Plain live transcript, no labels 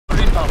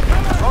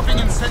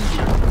Dropping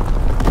incendiary.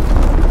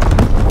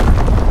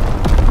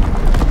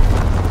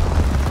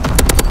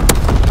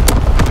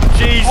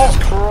 Jesus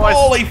Christ.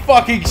 Holy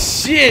fucking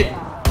shit!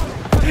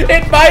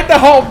 It made the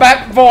whole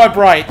map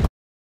vibrate!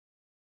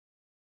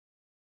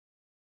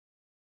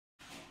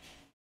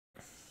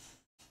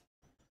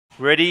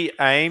 Ready,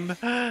 aim,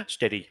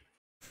 steady.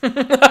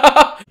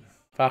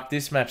 Fuck,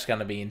 this map's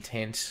gonna be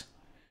intense.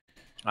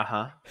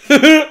 Uh-huh.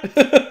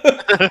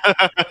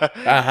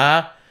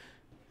 Uh-huh.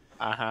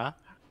 Uh-huh.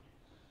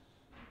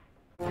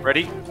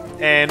 Ready,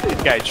 and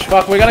engage.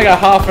 Fuck, we're gonna go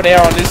half an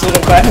hour on this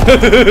little map.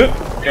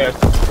 Yes.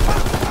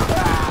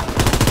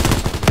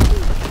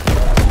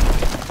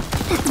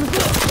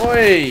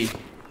 Oi!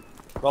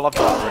 Well, I've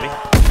done already.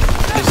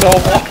 It's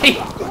alright.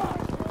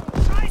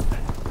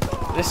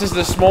 This is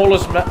the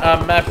smallest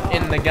map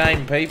in the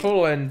game,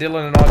 people, and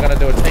Dylan and I are gonna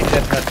do a team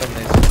deathmatch on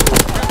this.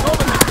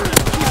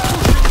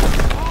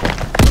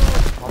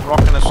 I'm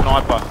rocking a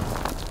sniper.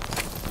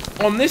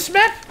 On this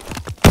map?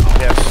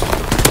 Yes.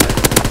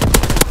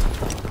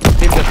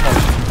 Team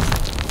deathmatch.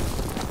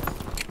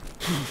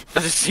 I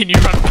just seen you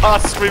run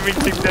past swimming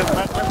team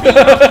deathmatch.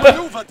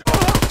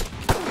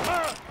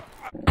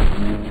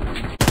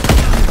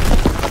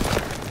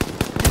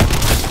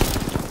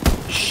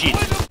 Shit.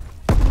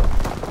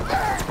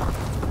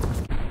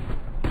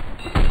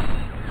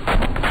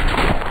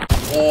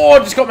 Oh, I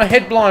just got my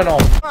head blown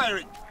off.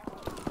 Firing.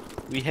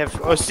 We have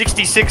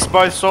 66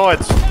 both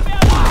sides. We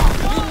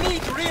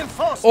need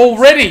reinforcements.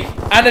 Already!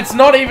 And it's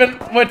not even...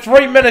 We're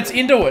 3 minutes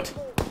into it.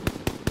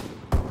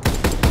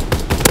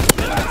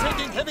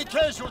 Taking heavy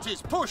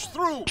casualties. Push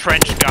through.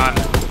 Trench gun.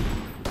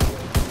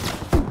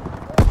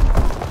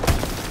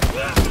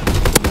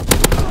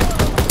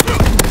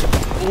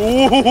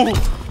 Ooh.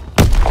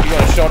 You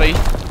got a shotty.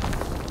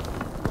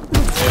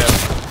 Yeah.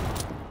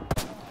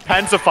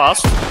 Hands are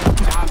fast.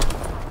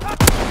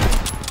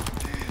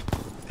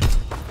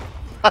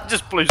 I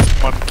just blew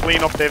someone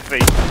clean off their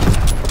feet.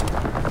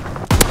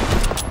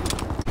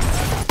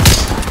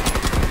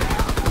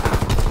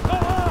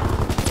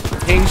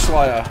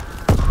 Kingslayer.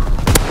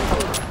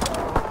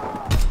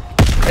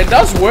 It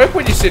does work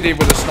when you sit here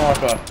with a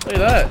sniper. Look at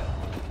that.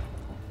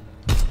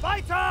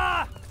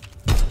 Fighter!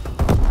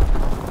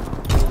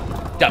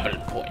 Double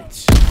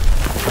points.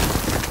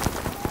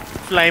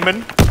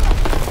 Flamin'.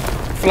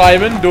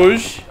 Flamin'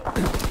 douche.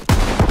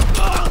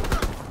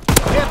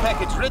 Care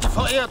package ready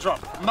for airdrop.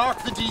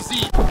 Mark the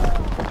DZ.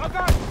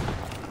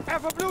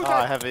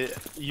 I have a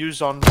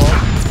use on bomb.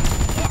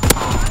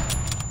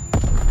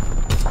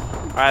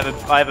 I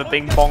have a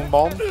bing bong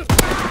bomb.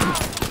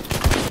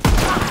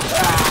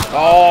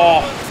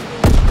 Oh.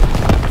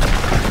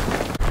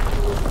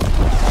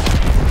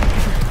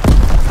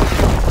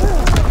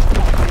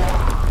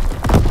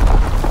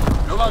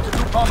 Know how to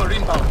do bomber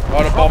inbound.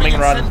 Got a bombing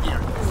run.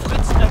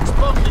 Fritz X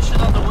bomb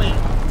mission on the way.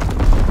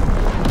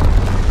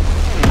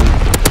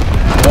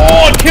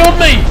 Oh, it killed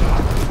me!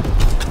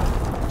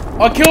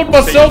 I killed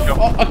myself.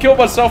 I killed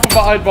myself with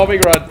my own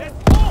bombing run.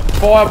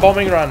 Fire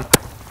bombing run.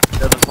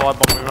 Yeah, the fire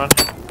bombing run.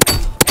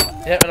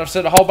 Yeah, and I've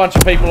set a whole bunch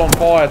of people on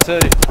fire too.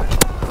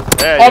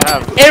 Yeah, you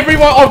have.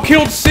 Everyone, I've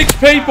killed 6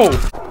 people.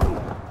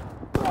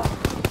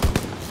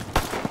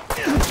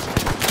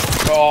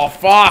 Oh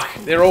fuck!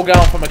 They're all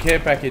going for my care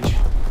package.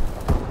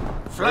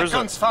 Flat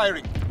guns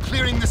firing,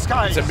 clearing the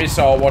skies. It's a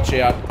missile. Watch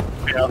out.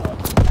 Yeah.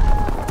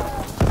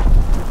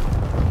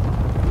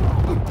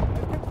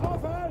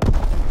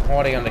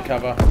 Hiding under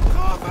cover.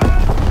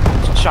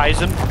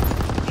 Chasing.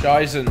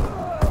 Shizen.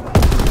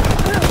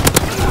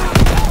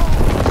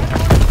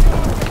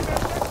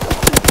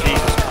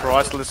 Jesus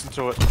Christ, listen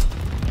to it.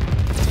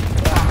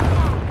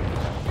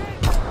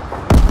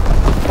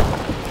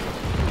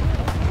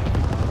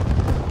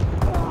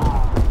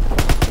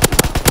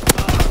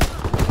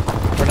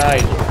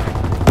 Grenade.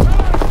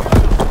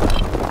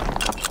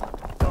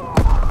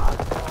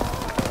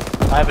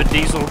 I have a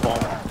diesel bomb.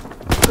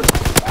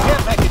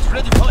 Care package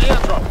ready for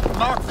airdrop.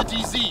 Mark the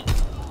DZ.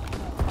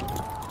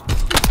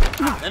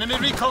 Enemy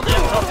recon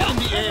aircraft in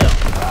the air.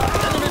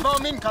 Enemy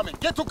bomb incoming.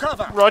 Get to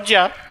cover.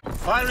 Roger.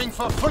 Firing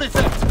for full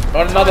effect.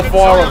 Got another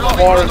fire and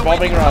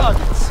bombing run.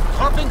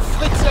 Dropping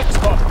Fritz X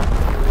bomb.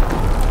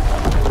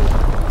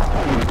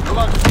 Go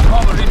out to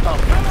bomber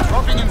inbound.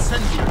 Dropping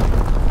incendiary.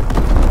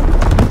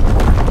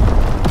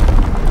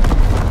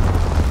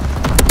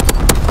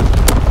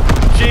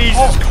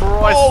 Jesus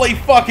Christ. Holy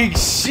fucking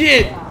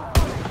shit!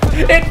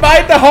 It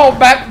made the whole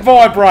map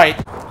vibrate.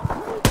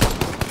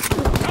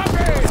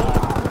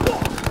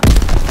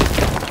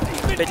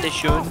 Bet they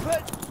should.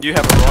 You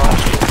have a right.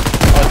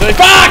 I do.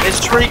 Fuck! There's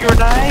 3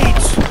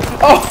 grenades.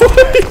 Oh,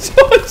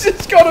 I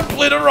just got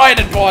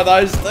obliterated by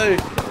those two.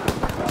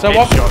 So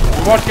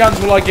what guns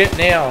will I get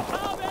now?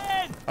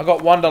 I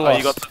got Wanderlust. Oh,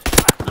 you got the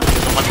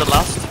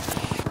Wanderlust?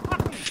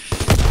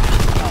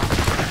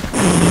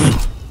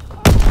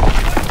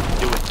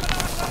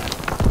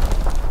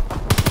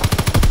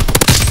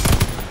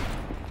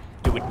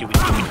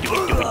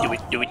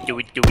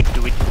 Do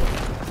it.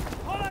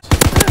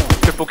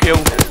 Triple kill.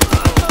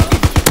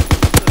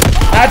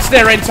 That's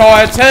their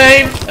entire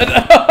team.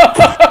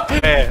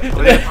 Yeah,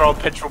 they're throw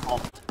a petrol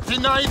bomb.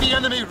 Deny the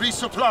enemy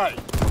resupply.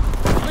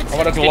 I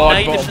got a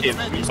glide bomb. Grenade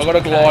him. I got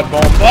a glide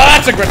bomb. Oh,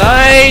 that's a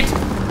grenade!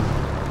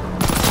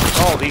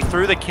 Oh, he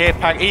threw the care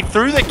pack. He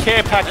threw the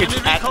care package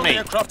Enemy at recon me.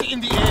 aircraft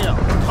in the air.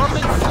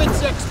 Coming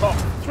Flint's Expo.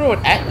 Threw it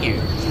at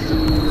you.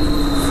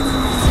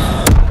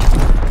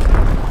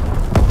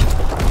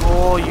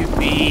 Oh, you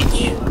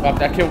bitch. Fuck,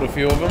 that killed a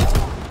few of them.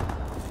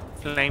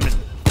 Flaming.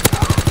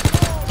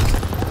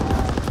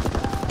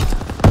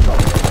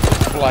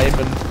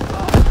 Flaming.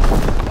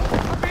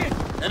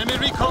 Enemy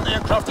recon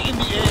aircraft in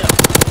the air.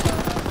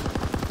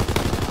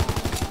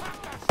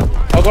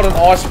 I got an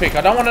ice pick.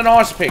 I don't want an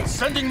ice pick.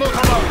 Sending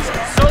motorboats.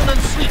 Zone and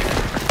sweep.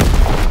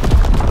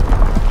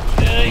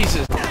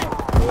 Jesus.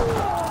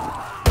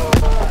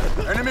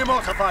 Enemy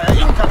mortar fire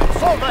incoming.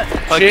 Fall back.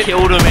 I Shit.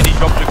 killed him and he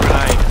dropped a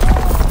grenade.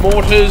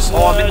 Mortars.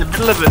 Oh, I'm in the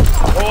middle of it.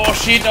 Oh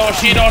shit, oh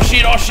shit, oh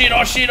shit, oh shit,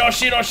 oh shit, oh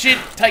shit, oh shit.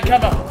 Take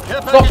cover.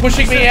 Stop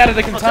pushing me out of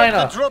the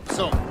container.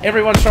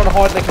 Everyone's trying to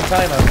hide in the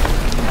container.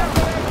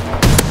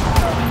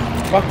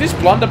 Fuck, this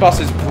blunderbuss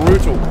is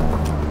brutal.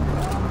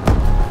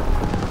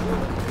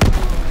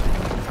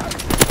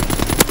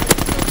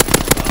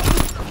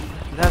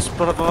 That's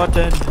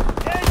provided.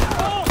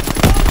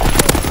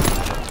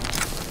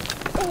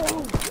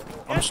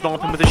 I'm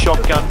sniping with a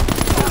shotgun.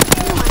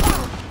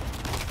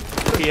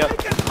 Here.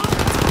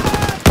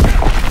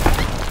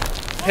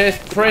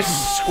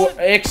 Press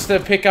X to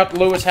pick up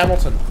Lewis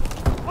Hamilton.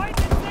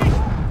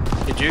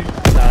 Did you?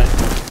 No.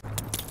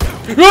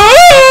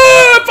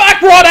 Ah,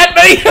 fuck, right at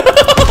me!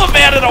 I'm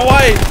out of the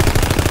way.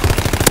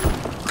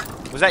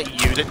 Was that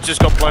you that just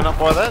got blown up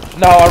by that?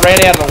 No, I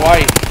ran out of the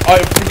way.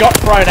 I got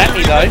thrown at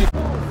me though.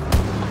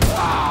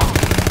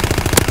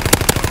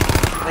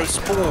 They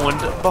spawned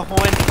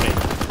behind me.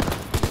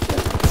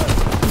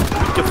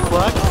 What the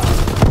fuck?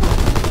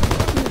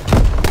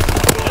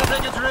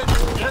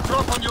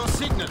 Airdrop on your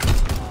signal.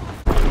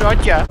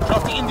 Roger.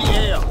 Craft in the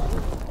air.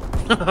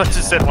 I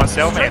just said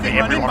myself and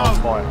everyone on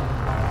fire.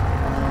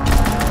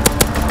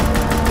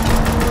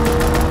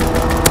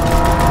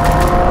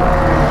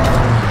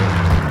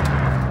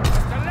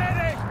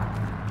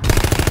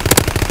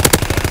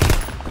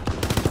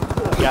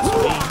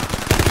 Gasoline.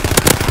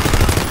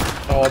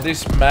 Oh,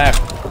 this map.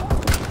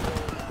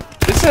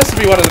 This has to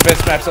be one of the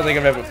best maps I think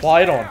I've ever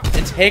played on.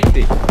 It's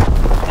hectic.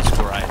 It's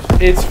great.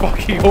 It's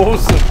fucking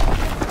awesome.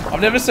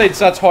 I've never seen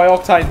such high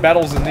octane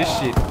battles in this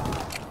shit.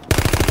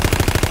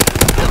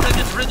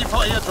 Ready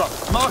for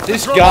airdrop. Mark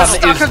This the gun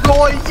drone. is... A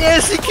guy.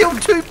 Yes, he killed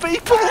 2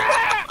 people.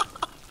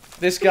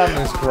 This gun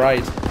is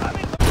great.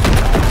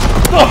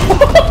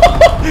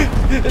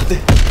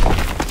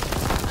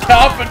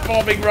 Carpet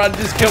bombing run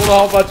just killed a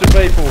whole bunch of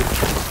people.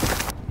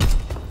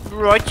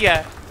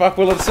 Roger. Fuck,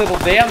 will it settle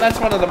down? That's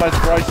one of the most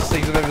gracious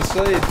things I've ever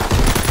seen.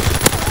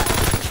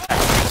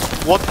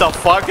 What the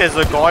fuck is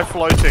a guy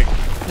floating?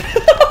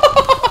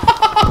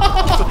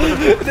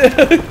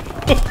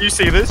 You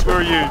see this? Where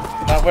are you?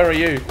 Where are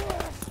you?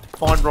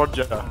 Find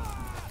Roger.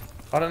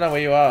 I don't know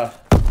where you are.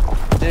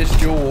 There's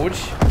George.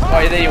 Oh,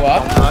 yeah, there you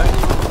are. No.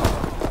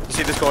 You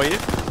see this guy here?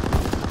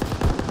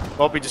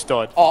 Bobby just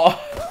died. Oh.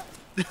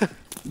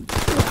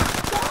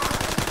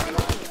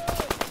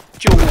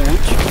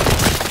 George.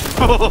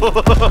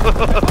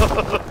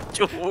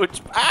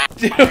 George. Ah!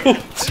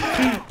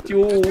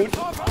 George.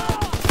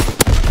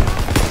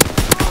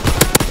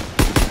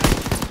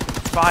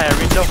 Fire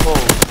in the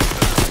hole.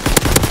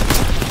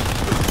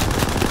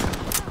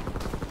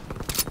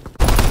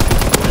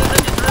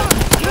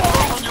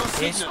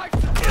 Yes.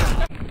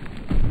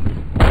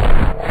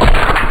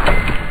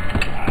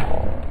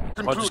 I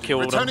just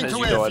killed him as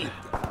you died.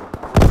 I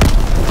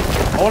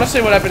want to see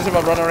what happens if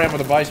I run around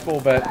with a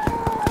baseball bat.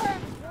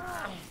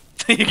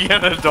 You're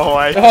gonna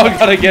die. Oh, I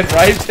gotta get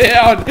raped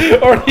down.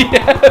 Already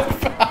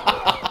have.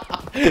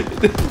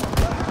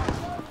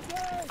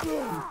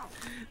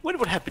 Wonder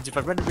what happens if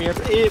I run around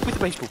with a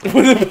baseball bat.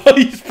 With a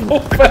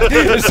baseball bat.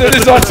 As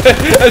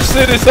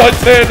soon as I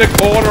turn the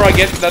corner, I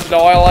get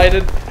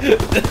annihilated.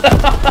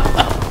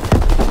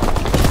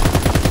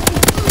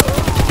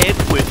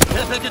 Edward.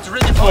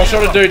 Oh, I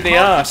shot a dude in the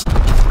ass.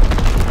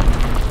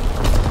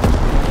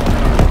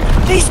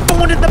 He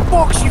spawned in the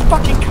box, you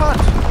fucking cunt!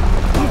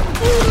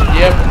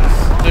 Yep,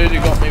 dude who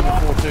got me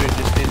before too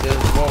just did this.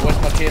 Well, where's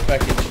my care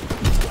package?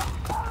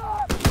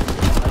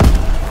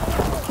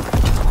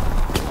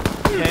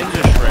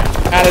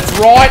 And it's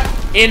right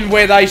in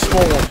where they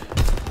spawned.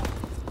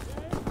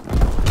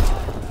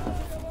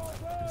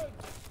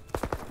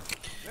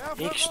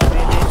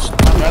 Experience.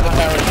 Throw the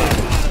parachute.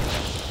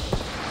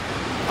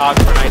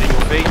 Grenade at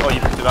your feet. Oh, you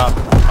picked it up.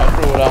 I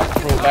threw it up,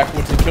 threw it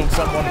backwards and killed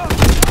someone.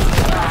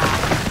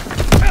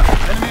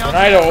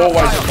 Grenade are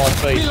always at my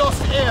feet. We lost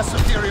air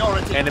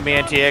superiority. Enemy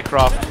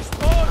anti-aircraft.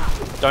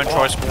 Don't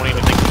try spawning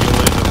anything because you'll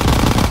lose them.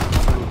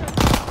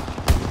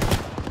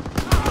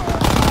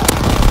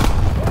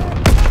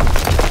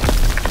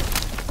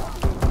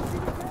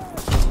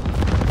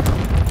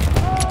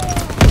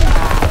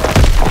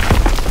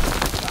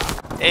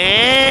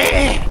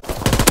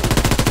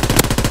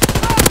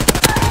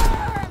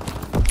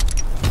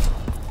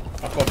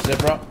 I've got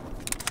Zebra.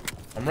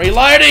 I'm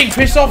Reloading!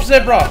 Piss off,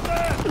 Zebra!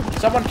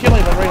 Someone kill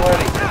him, I'm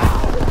reloading.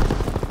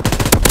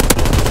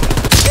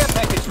 Care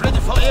package ready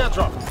for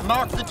airdrop.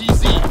 Mark the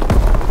DZ.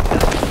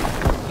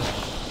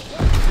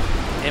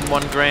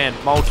 M1 grand,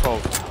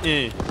 Molotov.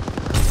 Where's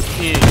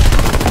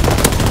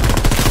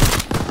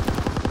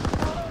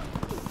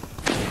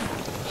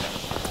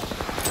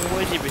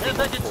Care everything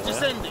package for,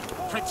 descending.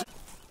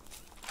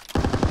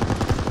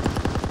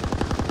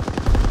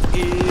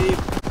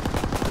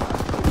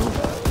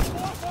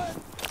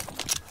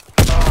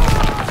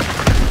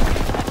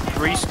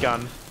 Grease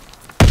gun.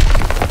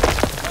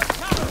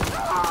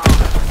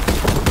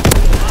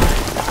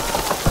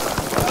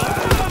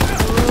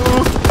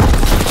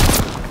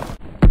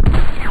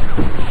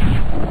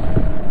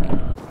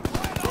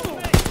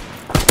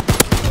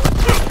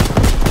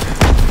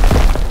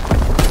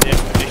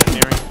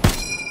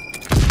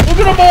 Look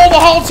at them all, the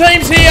whole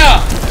team's here!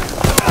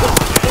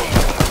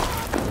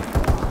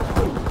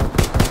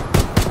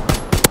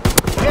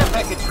 Care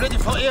package ready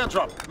for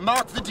airdrop.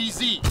 Mark the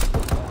DZ.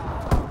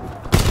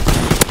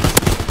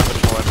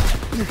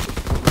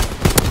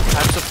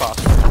 That's a fuck.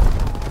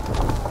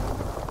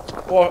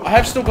 Well, I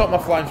have still got my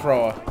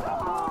flamethrower.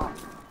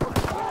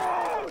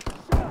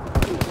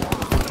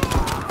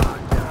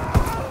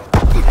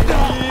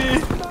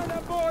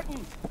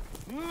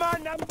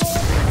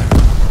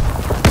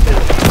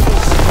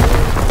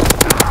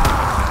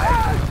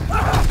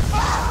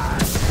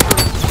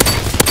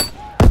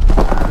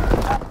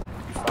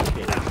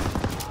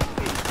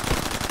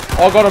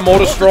 I got a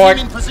mortar strike.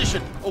 In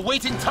position,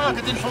 awaiting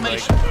target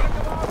information.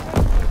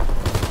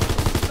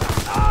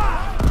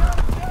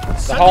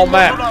 The whole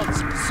map.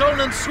 Zone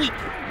and sweep.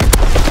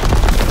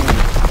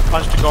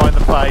 Punched a guy in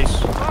the face.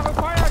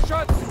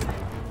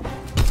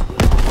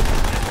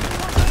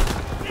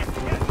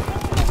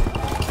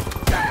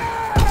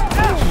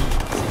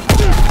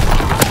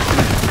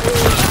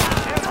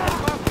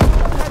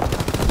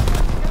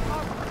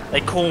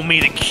 They call me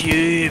the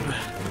Cube.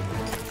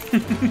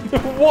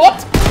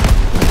 What?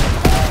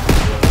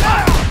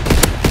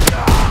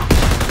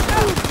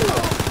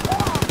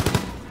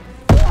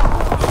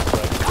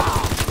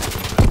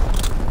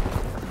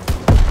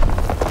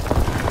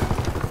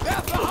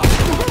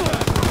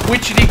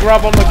 Witchetty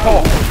grub on the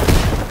cock.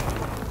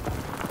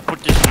 Put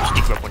this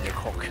witchetty grub on your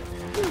cock.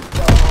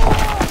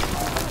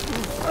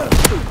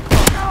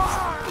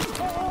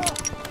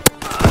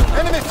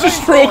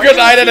 Just threw a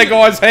grenade at a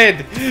guy's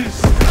head.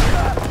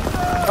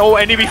 Oh,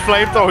 enemy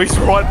flamethrowers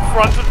right in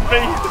front of me.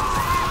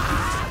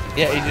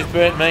 Yeah, he just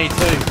burnt me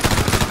too.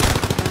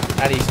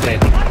 And he's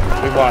dead.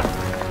 We won.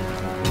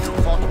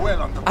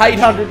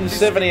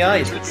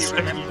 878.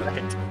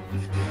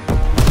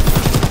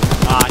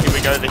 Ah, here we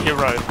go, the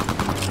hero.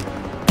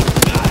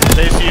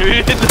 There's you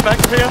in the back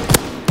here.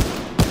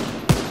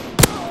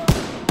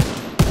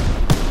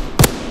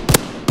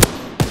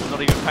 Not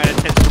even paying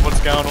attention to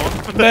what's going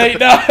on. Mate,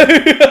 no!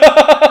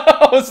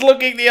 I was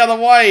looking the other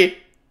way.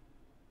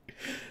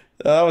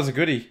 That was a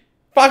goodie.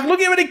 Fuck, look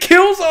how many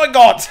kills I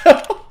got!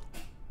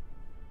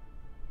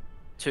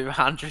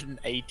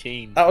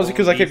 218. That was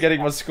because I kept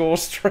getting my score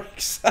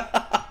streaks.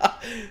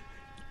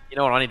 You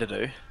know what I need to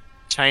do?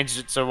 Change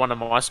it so one of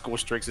my score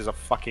streaks is a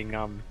fucking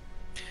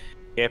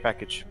care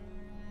package.